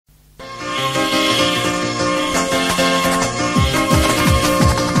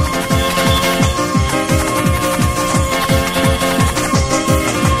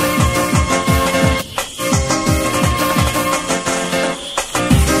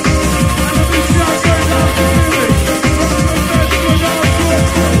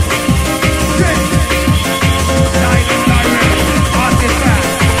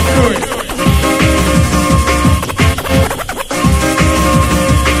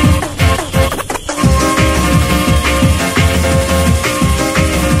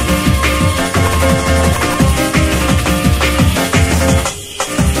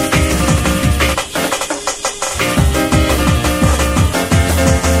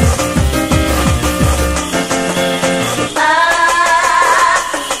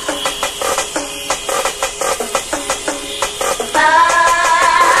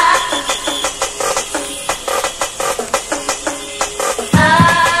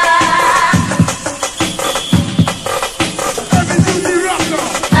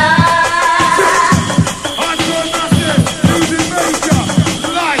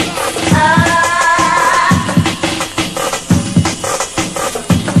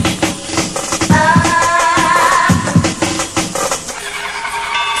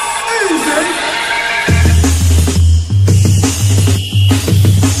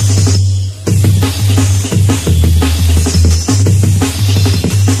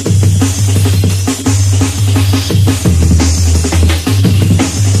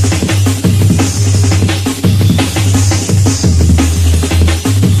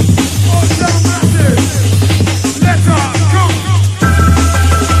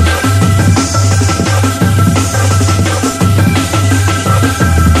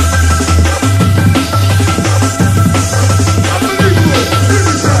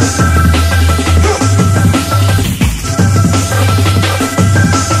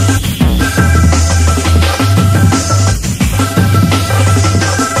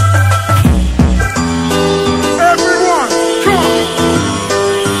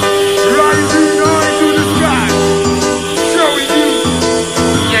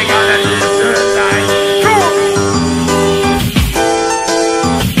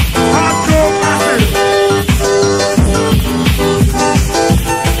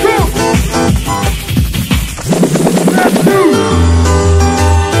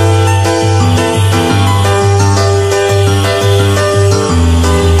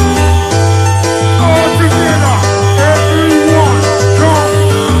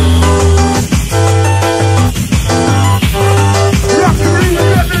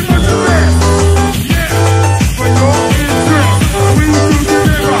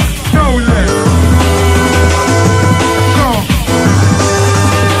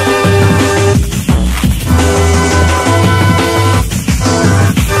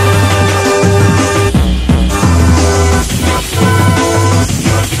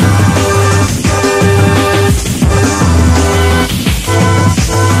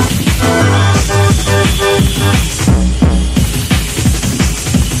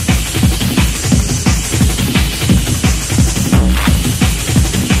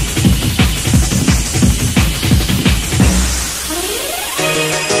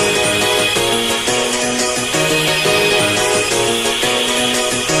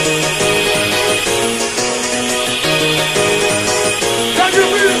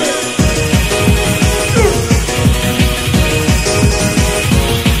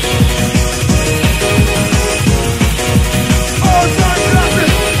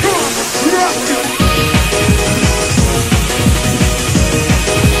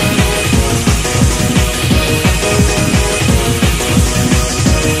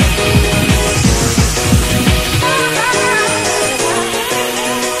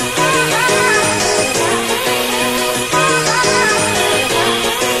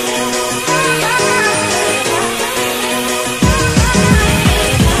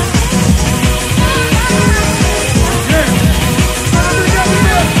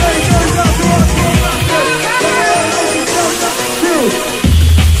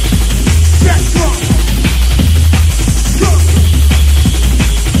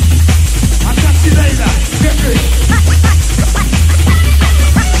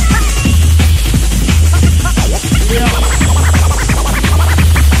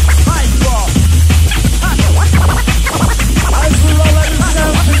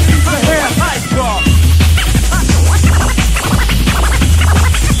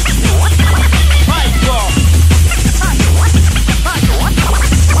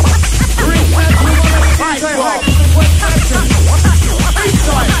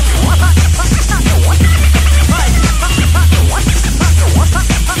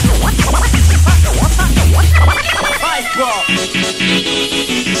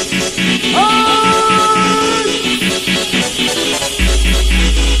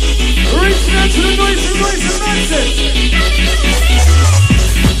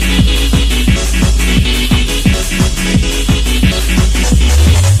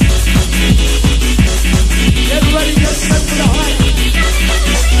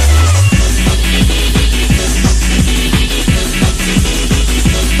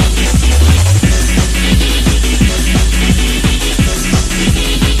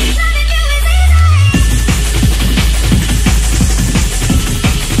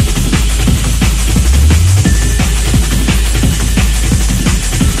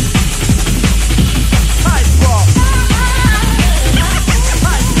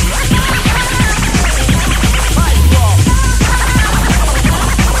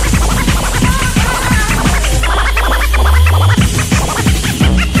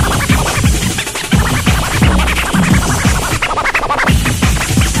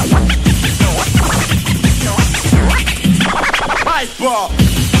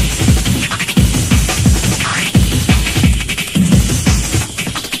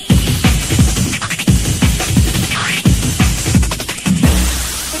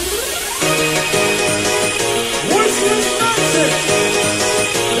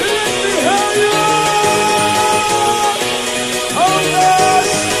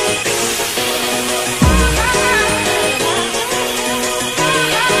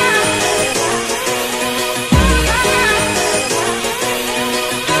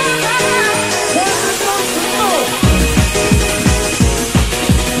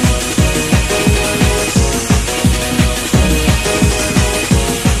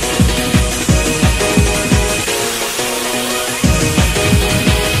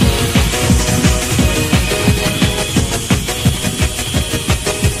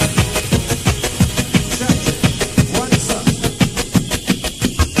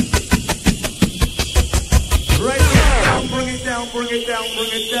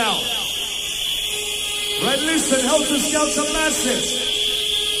Helter, Skelter Massive.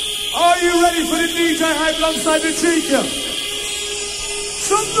 Are you ready for the DJ hype alongside the Chica?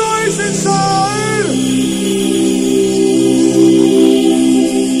 Some noise inside!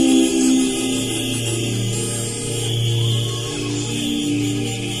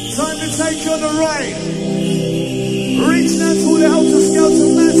 Time to take on the rain. Reaching out to all the Helter, Skelter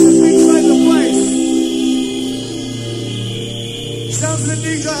Massive inside the place. Sounds of the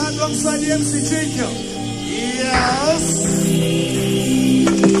DJ hype alongside the MC Chica. Yes!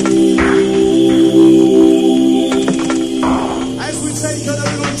 Take on a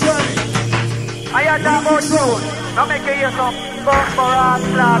little journey. I had that about tune. Now make you hear some bumper and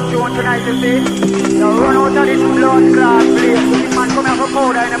slap tune tonight, you see. Now run out of this blood class place. This man come here for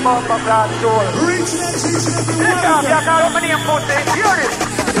powder in a bumper class tune. Reaching out to each and every one. Listen up, you can't open your pussy. Hear this.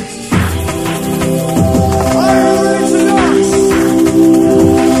 Are you ready to dance?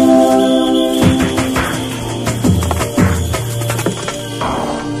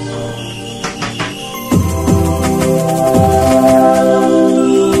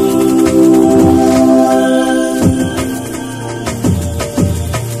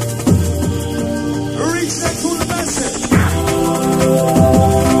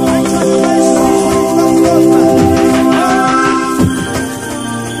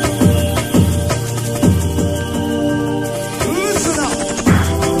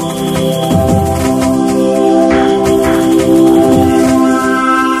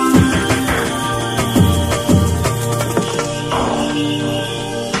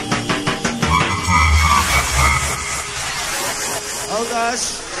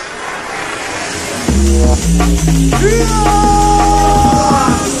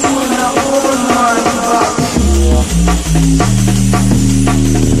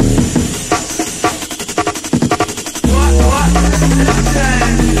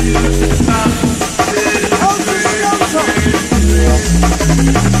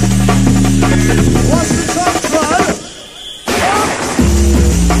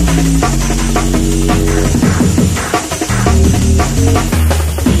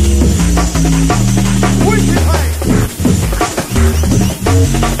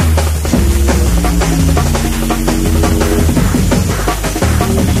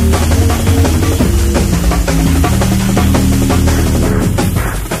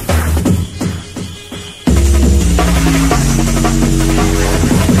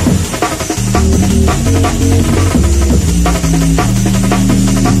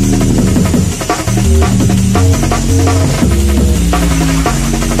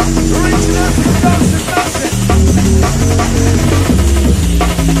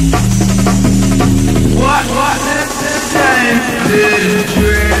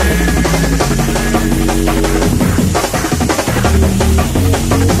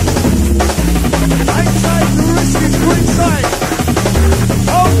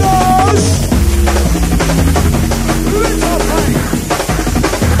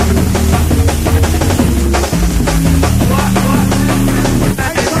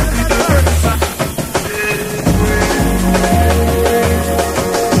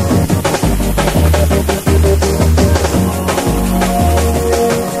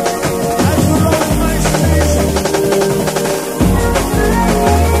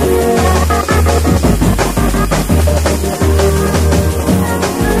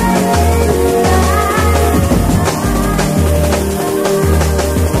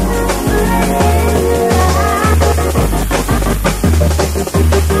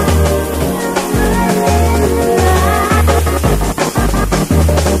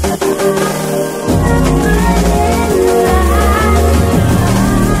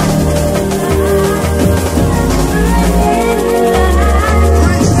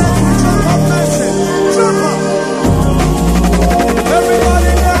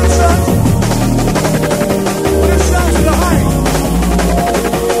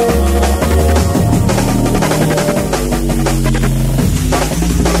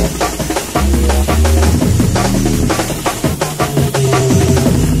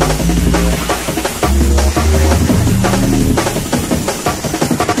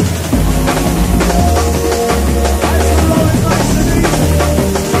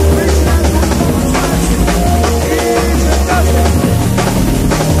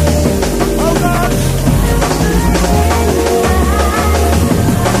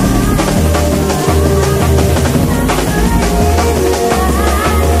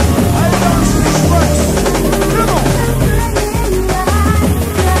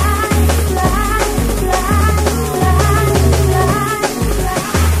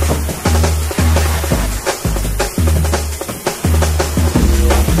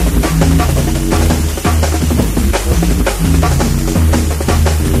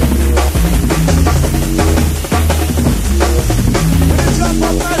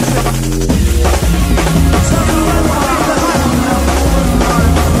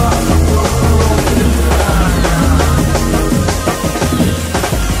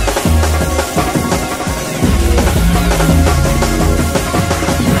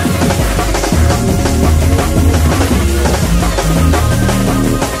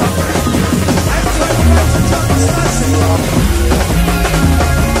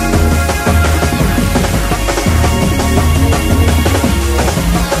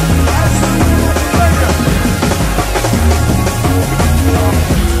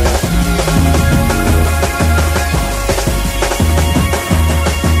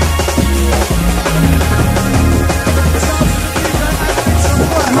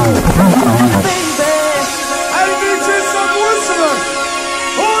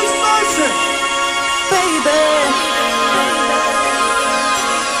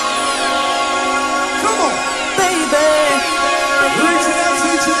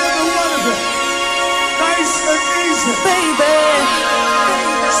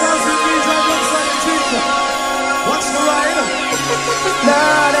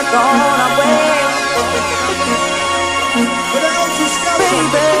 gone away. With an old Skelter.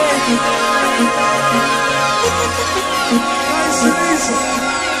 Baby. Nice and easy.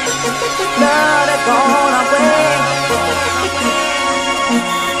 Love that gone away.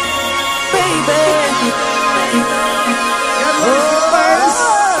 Baby. Get ready for the bass.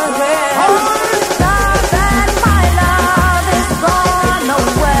 Now that my love is gone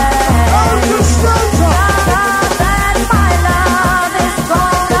away. Old Skelter. Now that my love is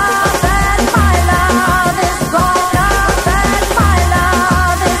gone. Now that my love is gone. Now that my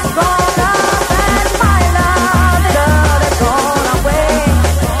love is gone. Now that my love is gone away.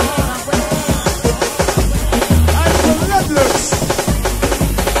 And from Redlands.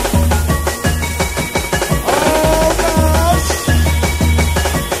 Oh gosh.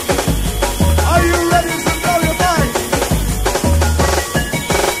 Are you ready to blow your mind?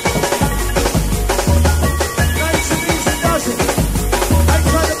 Nice and easy, does it? I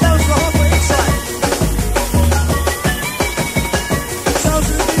try to bounce the hopper inside. Sounds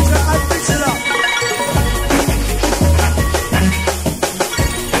of the DJ, I mix it up. Nice.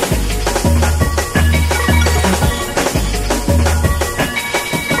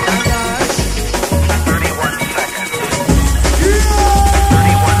 31 seconds. Yes!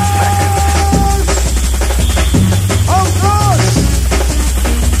 31 seconds. Oh gosh!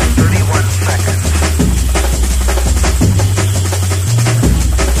 31 seconds.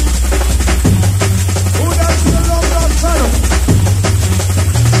 Who down to the long dark tunnel?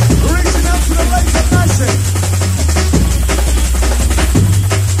 Reaching out to the lake of Nassau.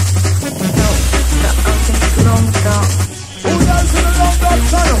 Long dark. Who down to the long dark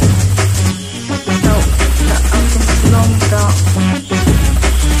tunnel? Long dark.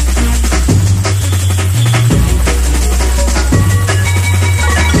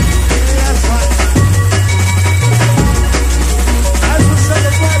 Yes, man. As we say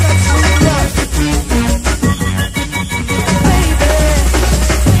goodbye back to the right.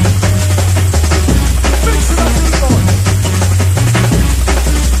 Mix it up, good boy.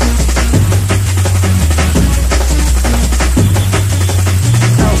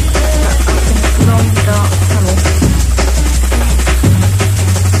 Long dark tunnel.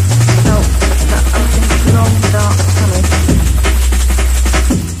 Long dark tunnel.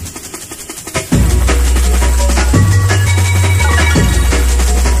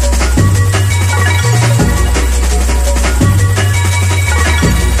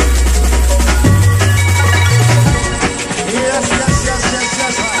 Yes, yes, yes, yes,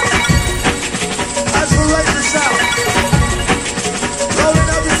 yes. As we write this out, rolling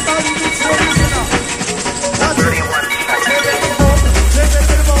out this time, you need to listen up. That's it. 31 seconds. Take it in the moment, take it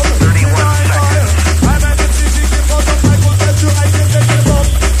in the moment. 31 Fire. I'm at the CC, for the mic, what I do, I take it in the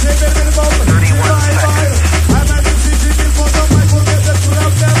moment, take it in the moment. 31 Fire. seconds. I'm at the CC, for the mic, what I do, I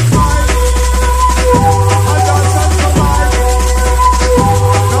take it fire. I dance and come on.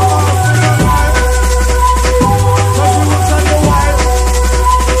 No more for your life. 'Cause we will take a while.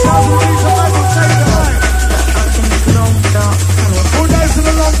 Sounds of these, I will take the high. Long dark tunnel. Who dies in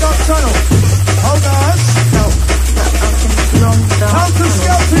the long dark tunnel? Hold on. Long dark Helter,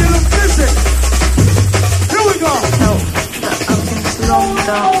 Skelter, you look busy. Here we go. long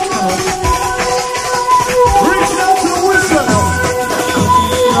dark tunnel. Reaching out to the whistle.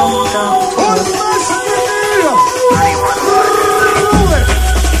 Long dark Who's nice and near? 31 seconds. Move it.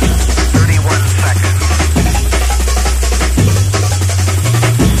 31 seconds.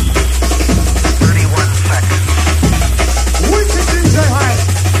 31 seconds. Wicked DJ high.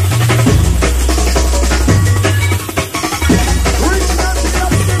 Reaching out to the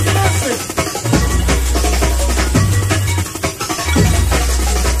upstairs massive.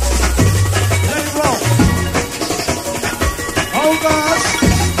 Let it roll. Oh gosh.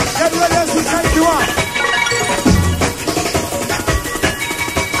 Get ready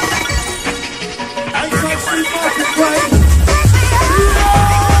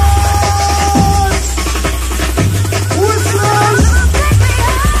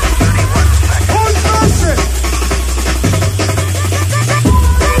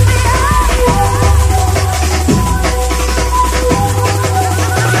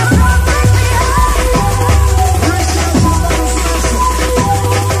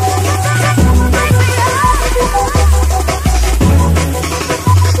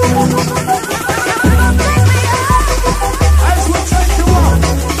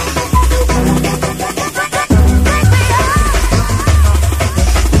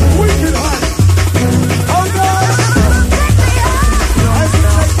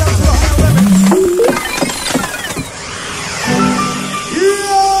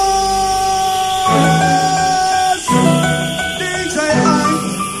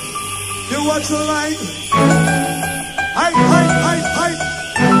what you like. Hype.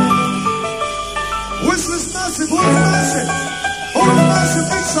 Whistler's massive, who's massive? Who's massive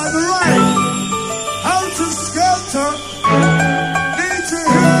inside the right? Helter, Skelter, need to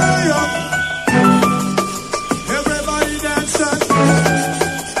hear you. Everybody dancing,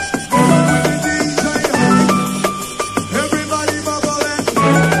 moving with the DJ high. Everybody bubbling,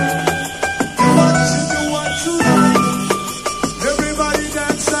 you watching, you what you like. Everybody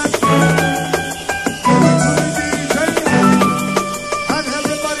dancing, moving to the DJ high. And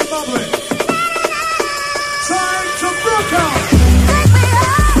everybody bubbling. Time to break out. Take me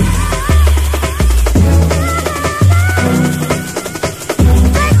up.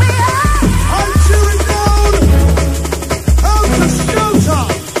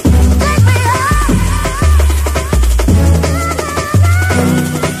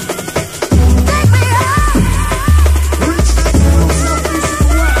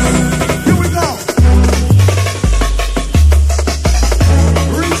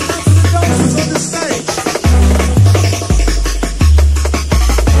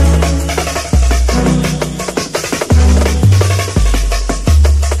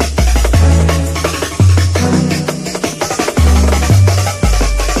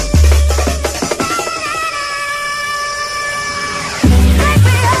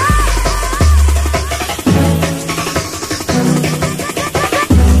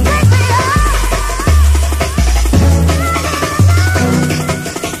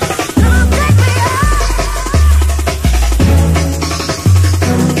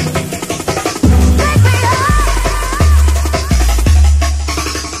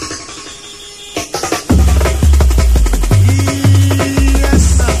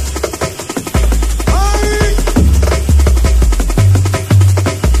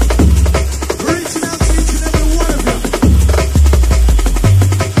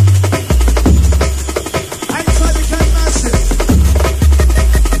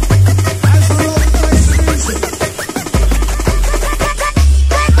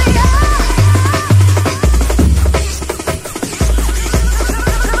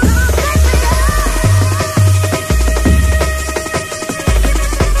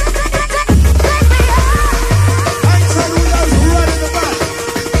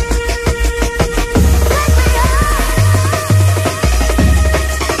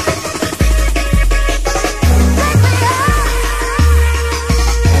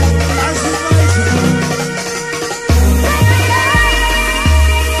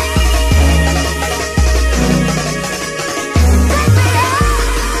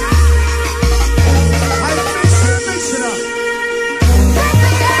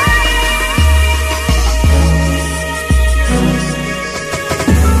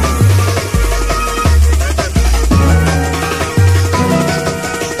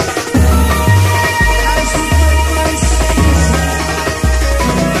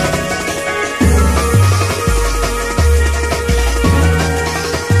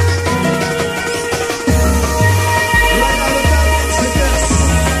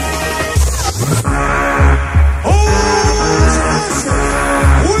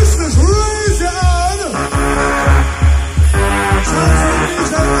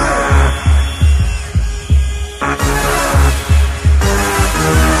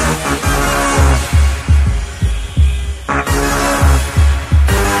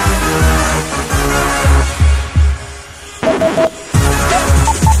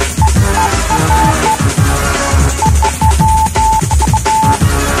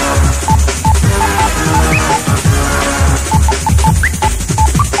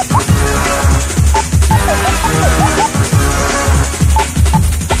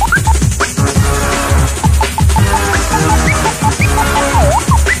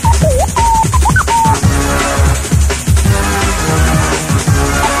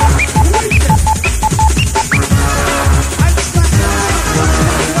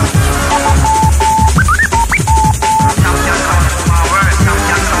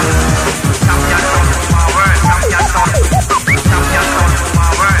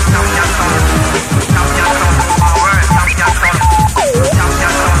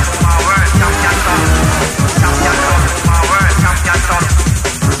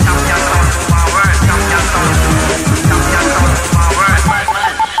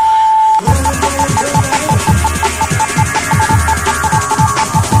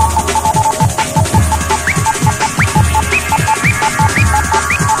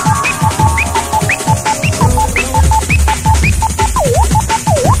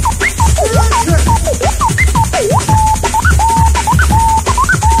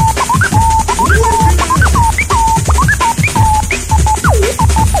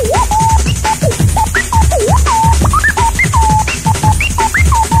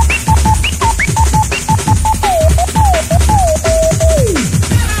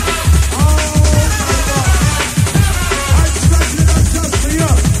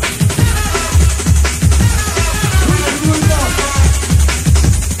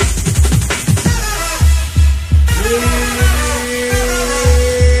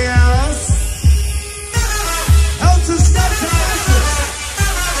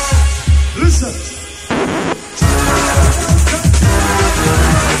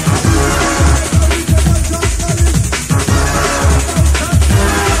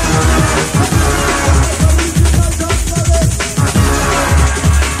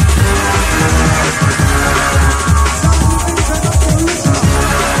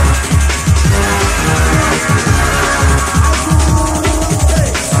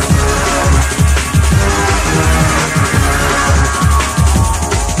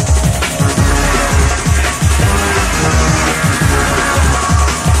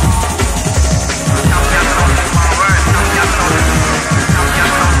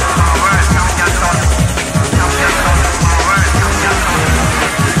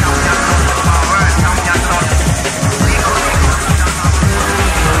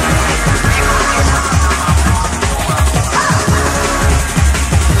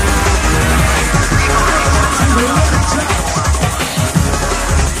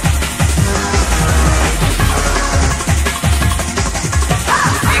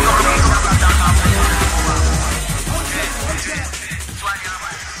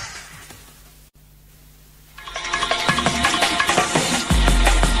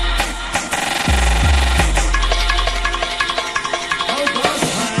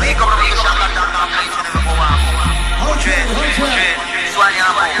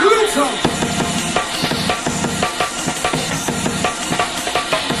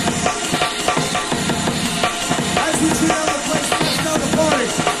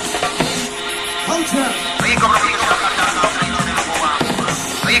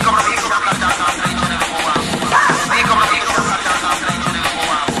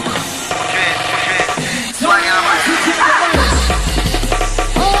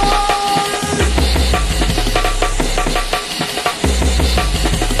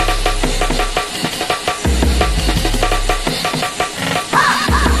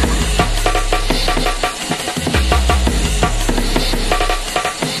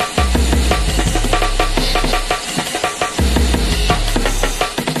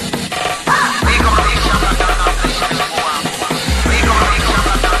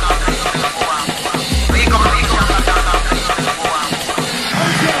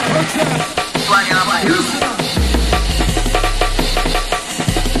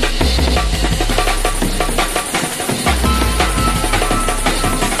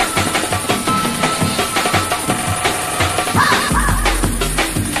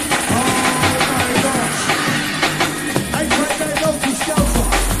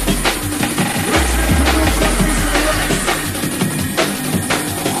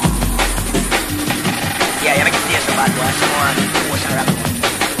 bad boy, some more ocean rock.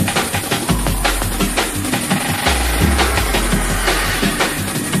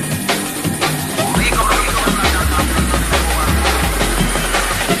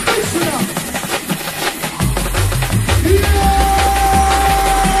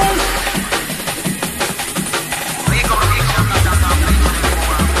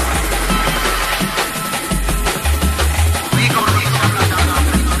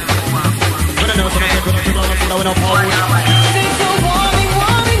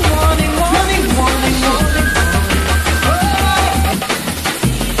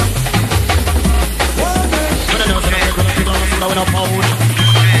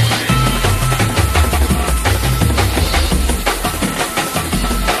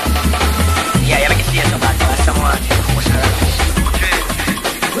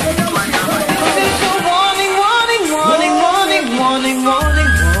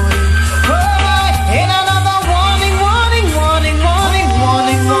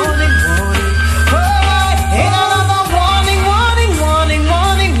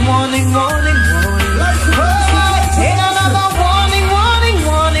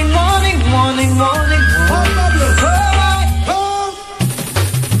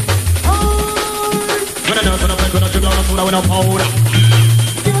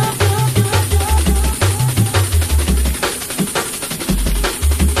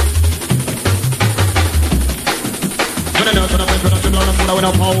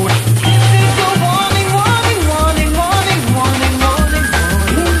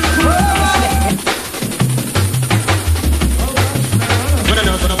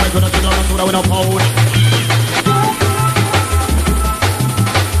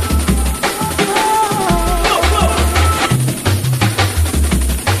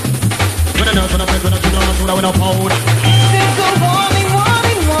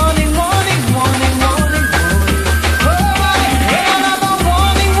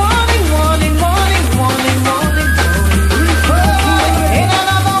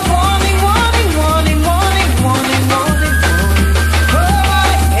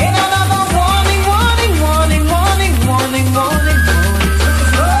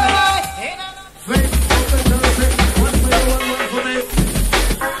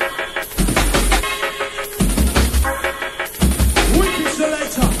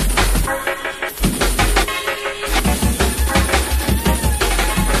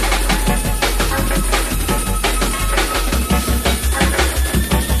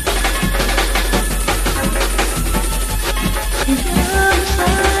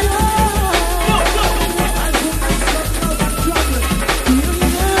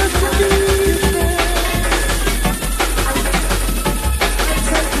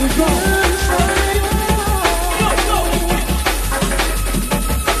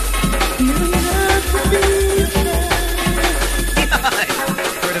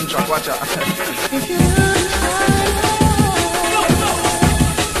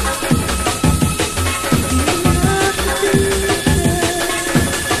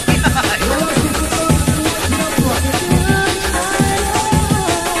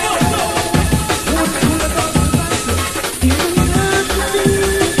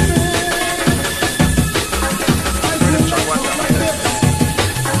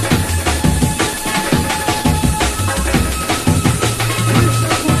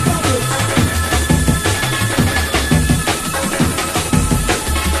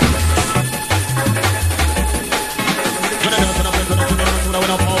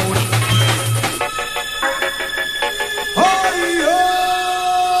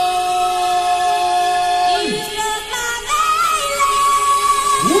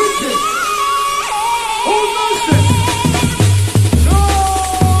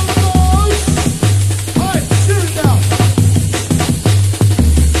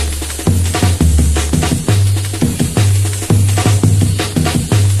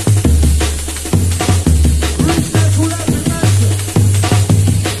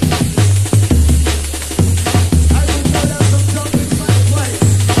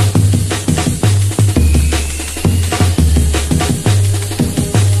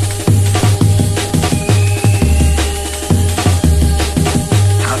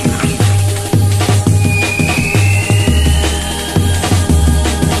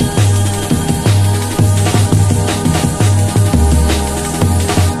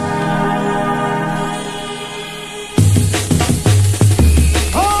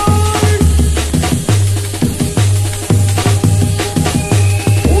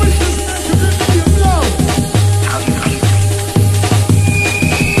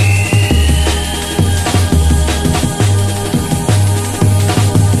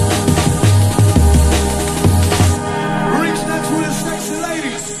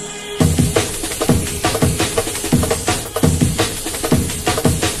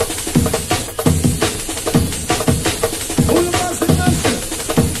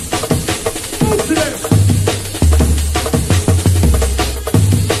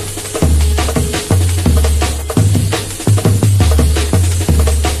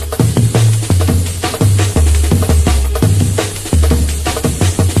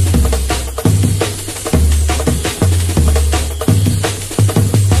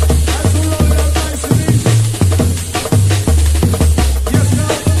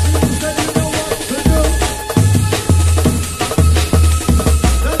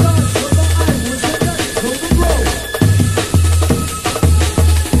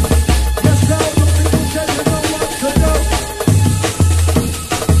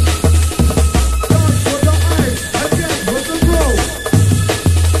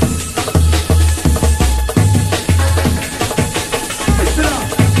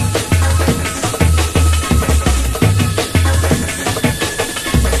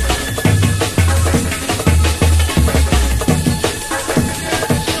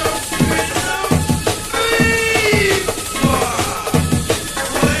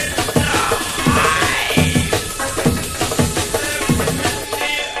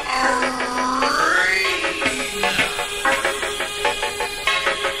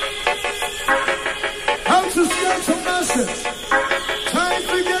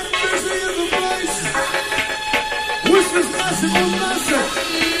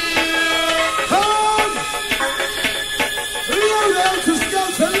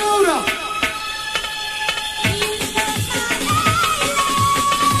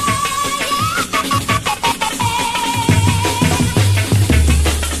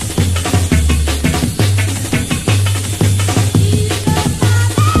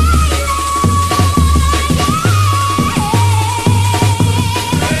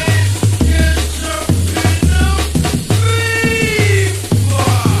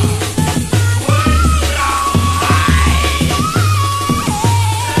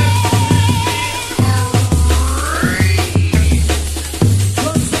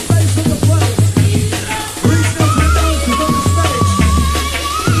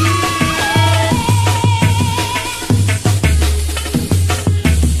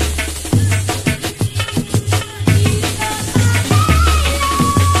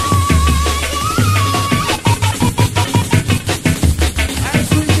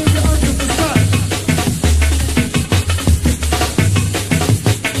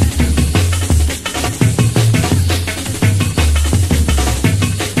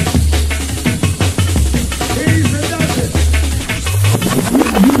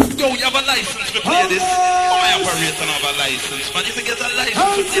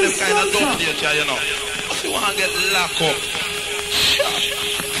 play them kind of Skelter. dumb nature, you know. If you want to get locked up,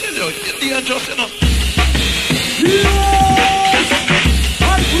 tell you, you're dangerous, you know. Yes!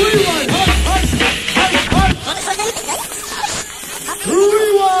 Hot rewind, hot.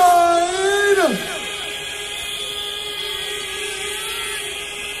 Rewind!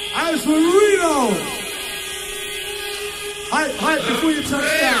 As for Reno. Hype before you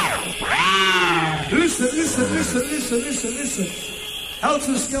touch down. Listen.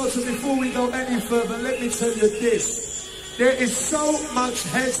 Helter Skelter, before we go any further, let me tell you this. There is so much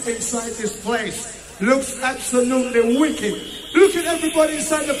heads inside this place. Looks absolutely wicked. Look at everybody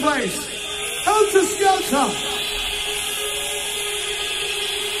inside the place. Helter Skelter.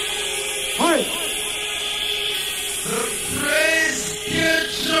 Hi. Praise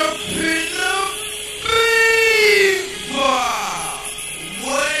gets up in the fever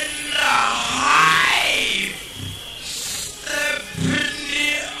when the hype step in the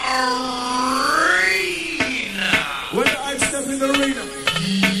arena. When I step in the arena,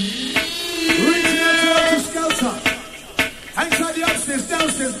 reaching out to Helter Skelter. Inside the upstairs,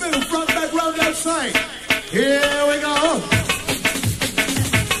 downstairs, middle, front, back, round, outside. Here we go.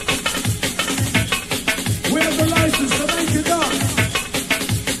 We have the license to make it up.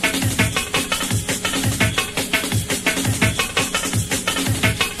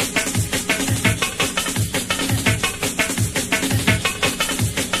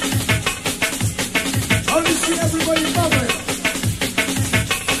 Only see everybody bubbling.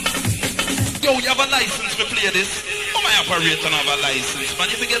 Yo, you have a license to play this? How my operator have a license? Man,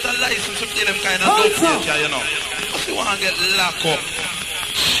 if you get a license to play them kind of dope nature, you know. If you want to get locked up,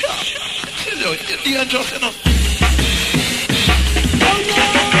 tell you, you're dangerous, you know.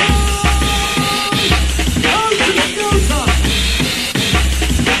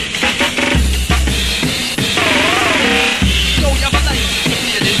 Yo, you have a license to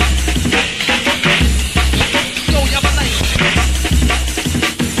play this? Yo, you have a license.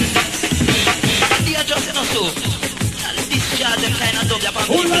 Dangerous, you know, so. Discharge them kind of dope, you have a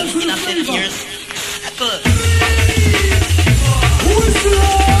people in a 10 years. Settle.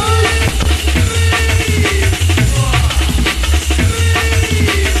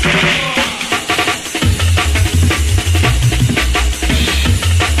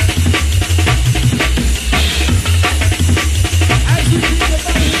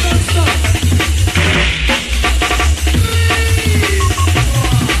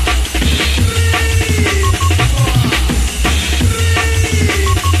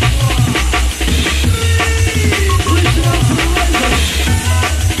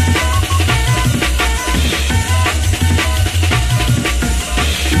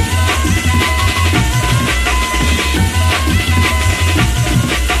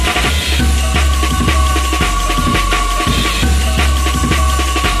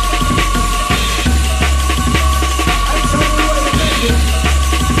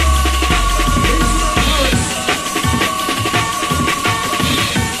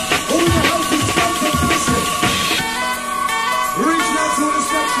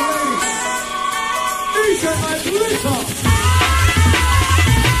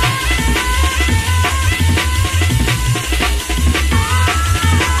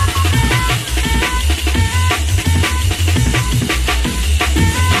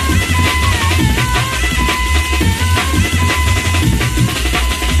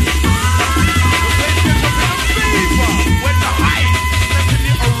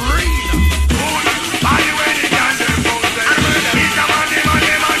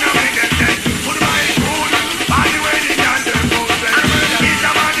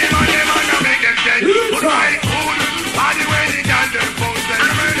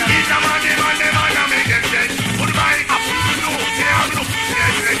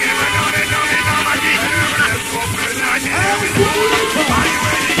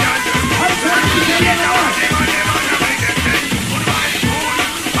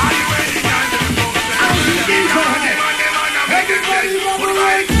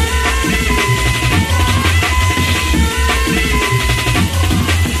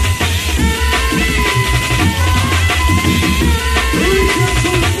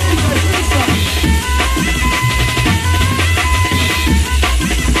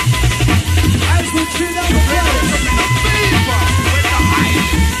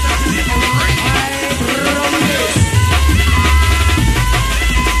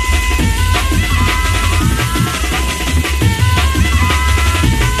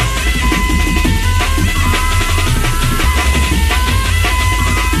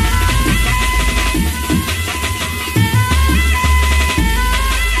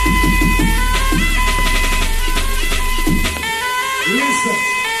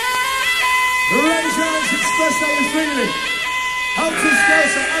 Raise your hands, express how you're feeling. Helter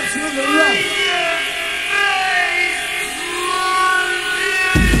Skelter, absolutely rough.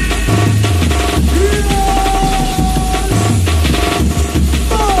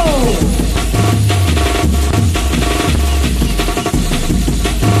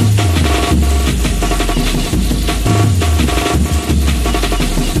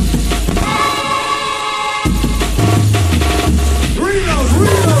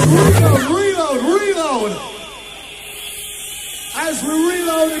 Reload. As we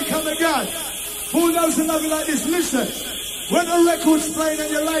reload and come again, for those who love it like this, listen. When the record's playing and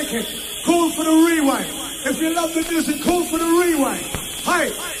you like it, call for the rewind. If you love the music, call for the rewind.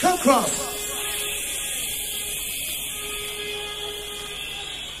 Hey, come across.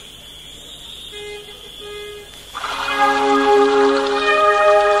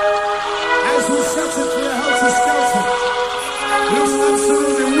 As we set it for the Helter Skelter, looks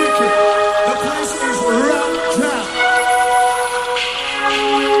absolutely wicked. The place is ramped down.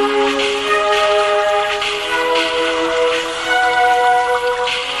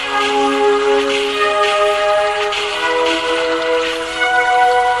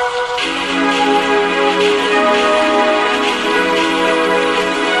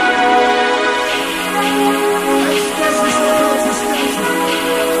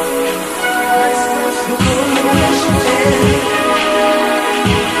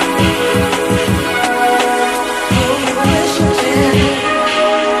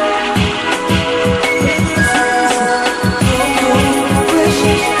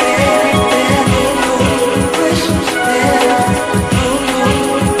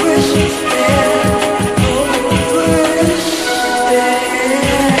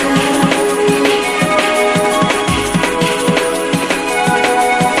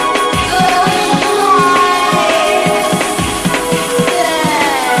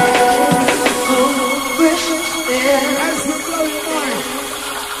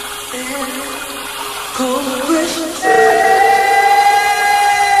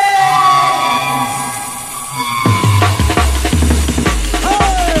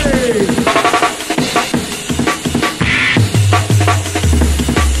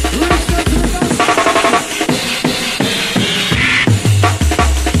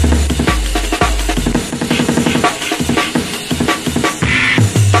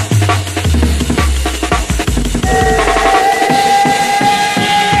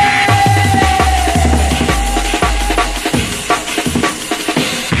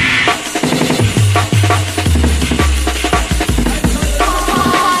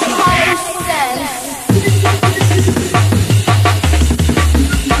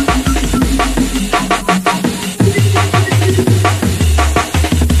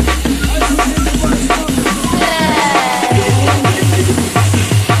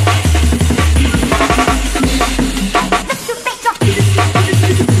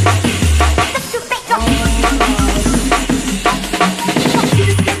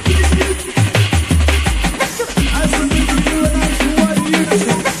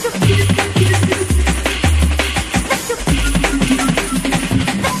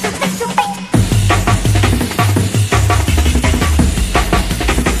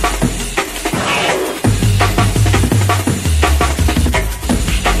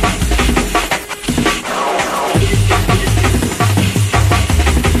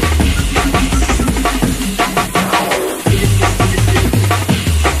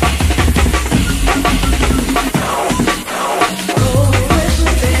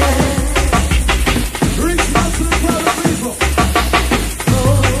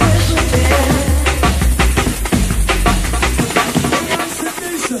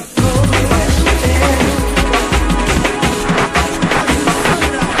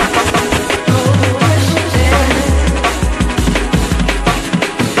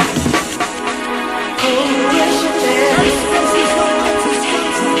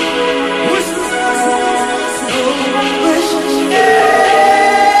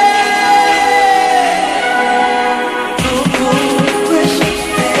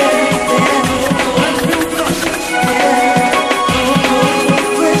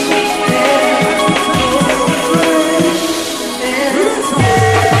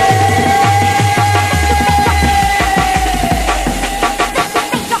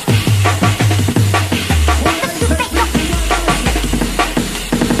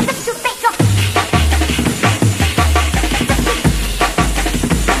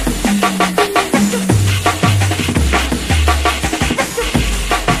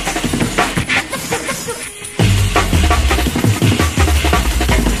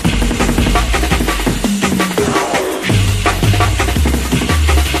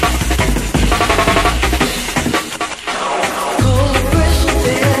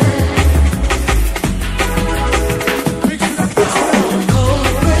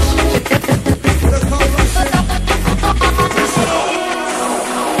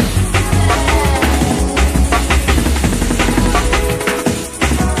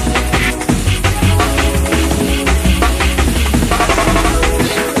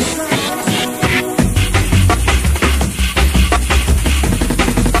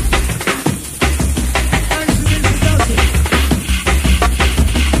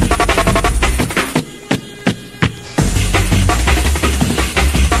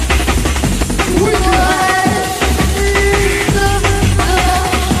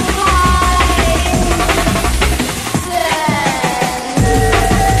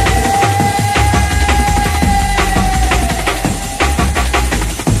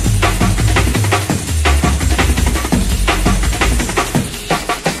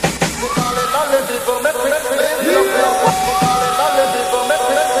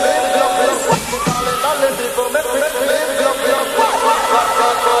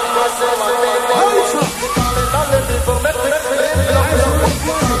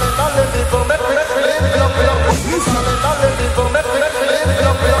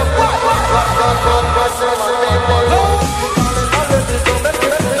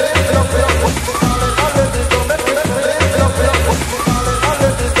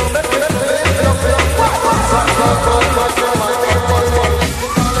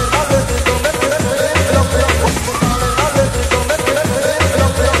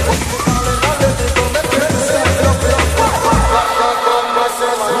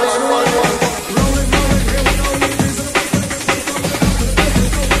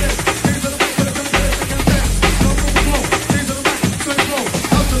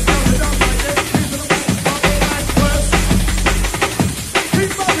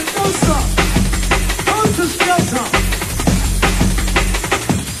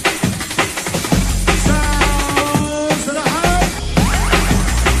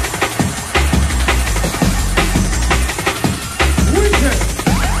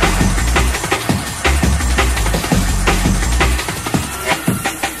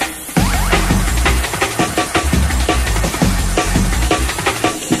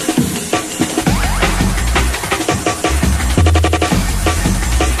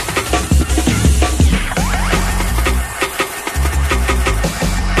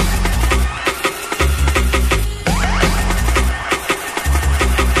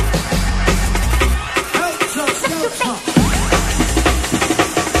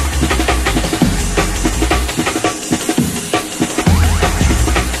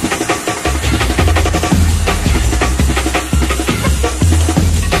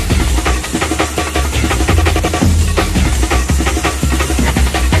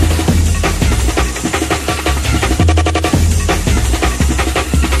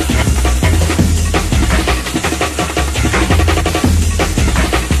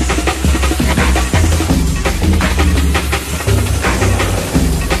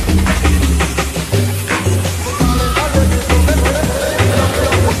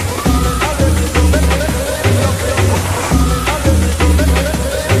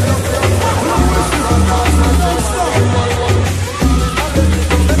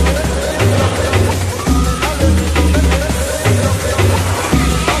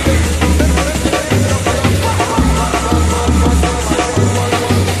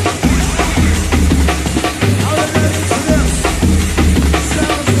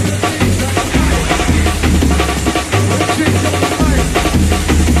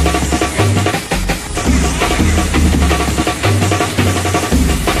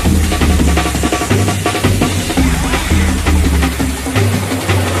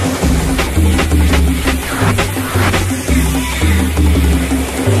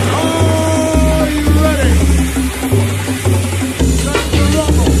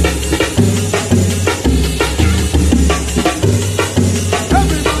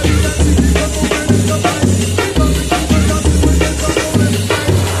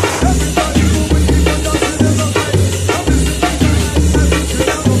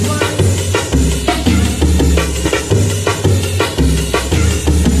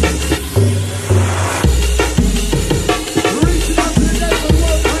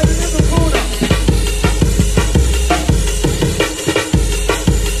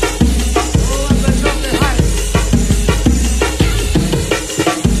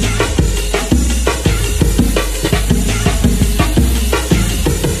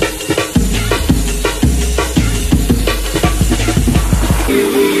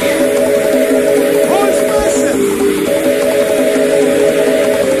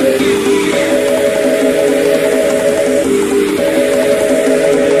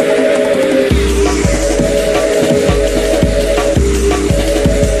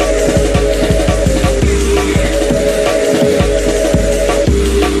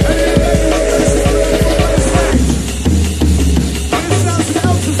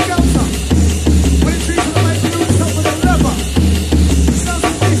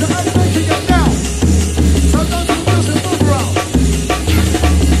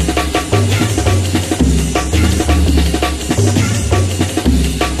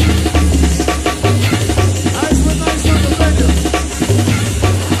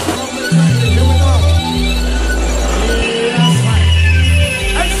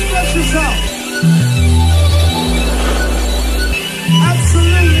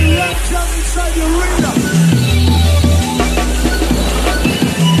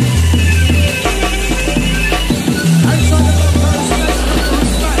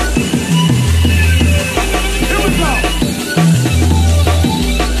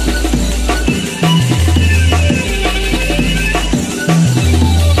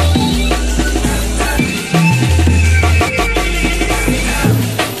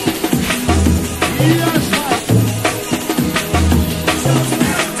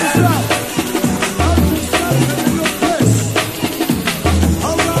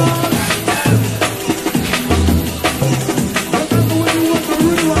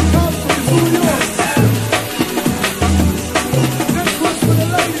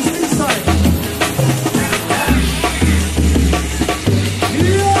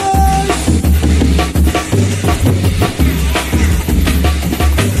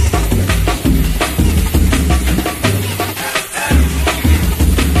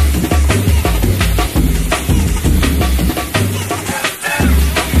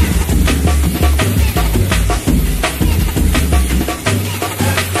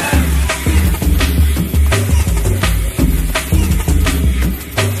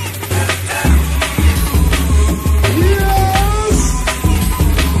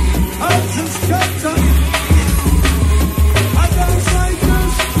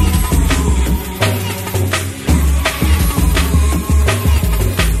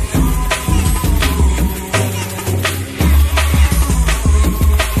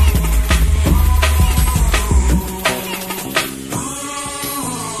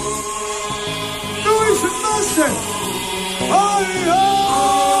 Listen. Oh, yeah.